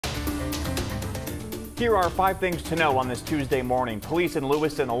Here are 5 things to know on this Tuesday morning. Police in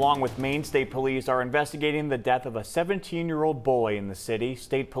Lewiston, along with Maine State Police, are investigating the death of a 17-year-old boy in the city.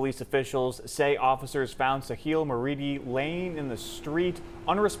 State police officials say officers found Sahil Maridi laying in the street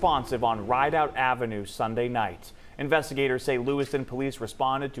unresponsive on Rideout Avenue Sunday night. Investigators say Lewiston police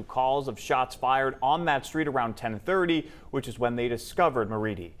responded to calls of shots fired on that street around 10:30, which is when they discovered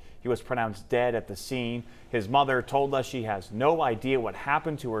Maridi. He was pronounced dead at the scene. His mother told us she has no idea what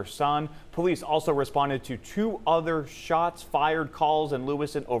happened to her son. Police also responded to 2 other shots fired calls in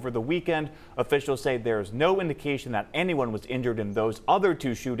Lewiston over the weekend. Officials say there's no indication that anyone was injured in those other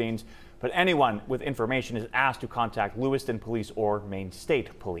 2 shootings, but anyone with information is asked to contact Lewiston Police or Maine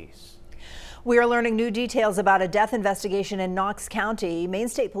State Police. We are learning new details about a death investigation in Knox County. Maine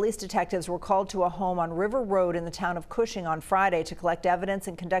State Police detectives were called to a home on River Road in the town of Cushing on Friday to collect evidence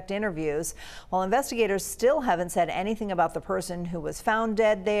and conduct interviews. While investigators still haven't said anything about the person who was found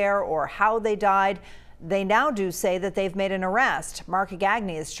dead there or how they died, they now do say that they've made an arrest. Mark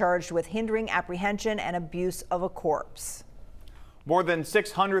Gagny is charged with hindering apprehension and abuse of a corpse. More than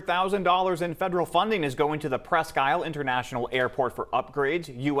 $600,000 in federal funding is going to the Presque Isle International Airport for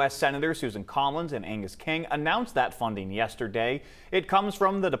upgrades. U.S. Senators Susan Collins and Angus King announced that funding yesterday. It comes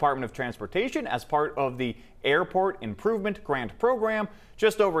from the Department of Transportation as part of the Airport Improvement Grant Program.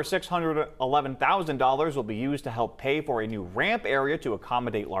 Just over $611,000 will be used to help pay for a new ramp area to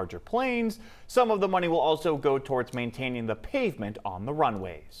accommodate larger planes. Some of the money will also go towards maintaining the pavement on the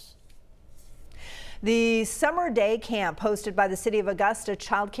runways. The summer day camp hosted by the City of Augusta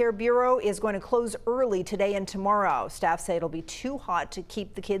Child Care Bureau is going to close early today and tomorrow. Staff say it'll be too hot to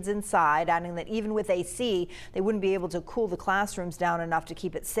keep the kids inside, adding that even with AC, they wouldn't be able to cool the classrooms down enough to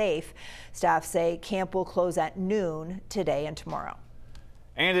keep it safe. Staff say camp will close at noon today and tomorrow.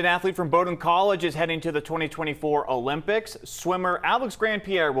 And an athlete from Bowdoin College is heading to the 2024 Olympics. Swimmer Alex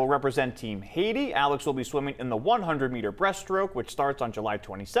Grandpierre will represent Team Haiti. Alex will be swimming in the 100-meter breaststroke, which starts on July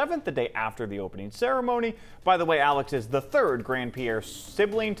 27th, the day after the opening ceremony. By the way, Alex is the 3rd Grandpierre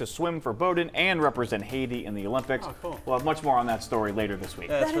sibling to swim for Bowdoin and represent Haiti in the Olympics. Oh, cool. We'll have much more on that story later this week.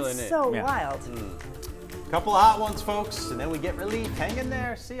 That is so wild. Couple of hot ones, folks, and then we get relief. Hang in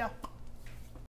there. See ya.